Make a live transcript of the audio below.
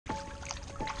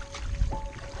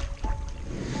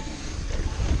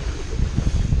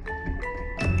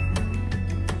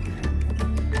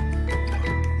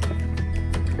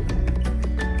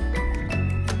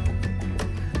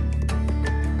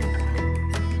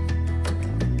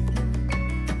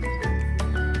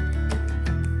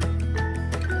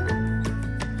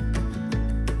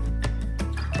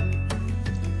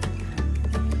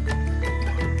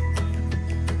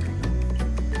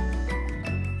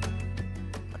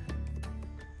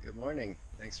morning.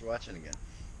 Thanks for watching again.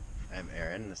 I'm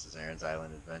Aaron. This is Aaron's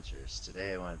Island Adventures.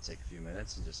 Today I want to take a few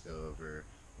minutes and just go over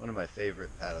one of my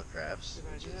favorite paddle crafts,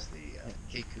 which is the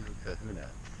Kaku Kahuna.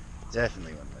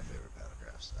 Definitely one of my favorite paddle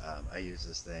crafts. I use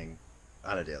this thing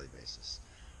on a daily basis.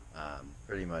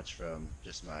 Pretty much from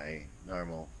just my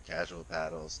normal casual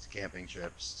paddles to camping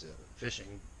trips to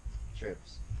fishing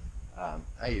trips.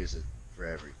 I use it for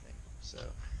everything. So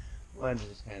I wanted to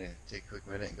just kind of take a quick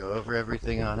minute and go over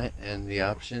everything on it and the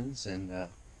options, and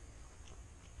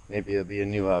maybe it'll be a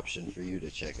new option for you to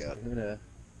check out. Kahuna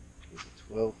is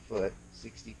a 12-foot,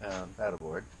 60-pound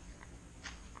paddleboard.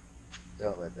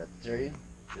 Don't let that deter you.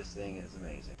 This thing is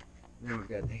amazing. Then we've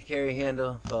got the carry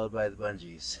handle followed by the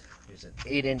bungees. Here's an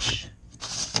 8-inch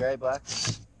dry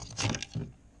box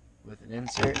with an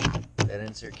insert. That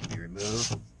insert can be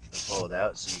removed and pulled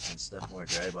out so you can stuff more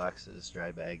dry boxes,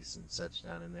 dry bags and such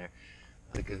down in there.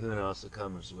 The Kahuna also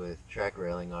comes with track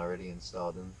railing already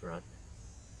installed in the front,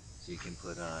 so you can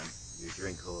put on your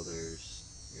drink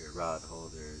holders, your rod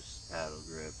holders, paddle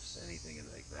grips, anything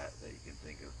like that that you can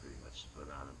think of pretty much to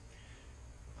put on them.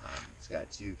 It's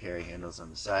got 2 carry handles on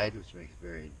the side, which makes it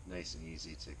very nice and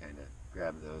easy to kind of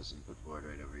grab those and put the board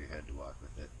right over your head to walk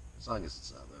with it, as long as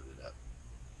it's not loaded up.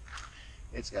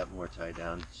 It's got more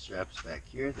tie-down straps back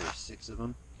here. There's 6 of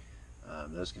them.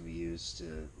 Those can be used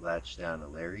to latch down a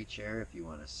Larry chair if you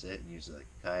want to sit and use it like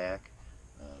a kayak.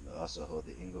 They'll also hold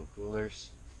the Ingle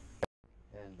coolers.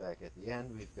 And back at the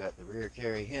end, we've got the rear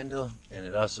carry handle, and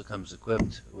it also comes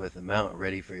equipped with a mount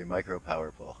ready for your micro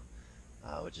power pole,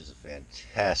 which is a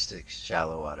fantastic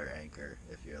shallow water anchor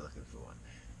if you're looking for one.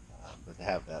 But to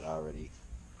have that already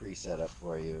pre-set up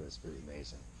for you is pretty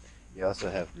amazing. You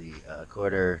also have the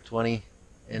quarter 20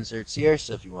 inserts here,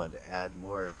 so if you wanted to add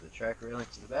more of the track railing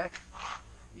to the back,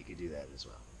 you could do that as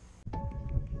well.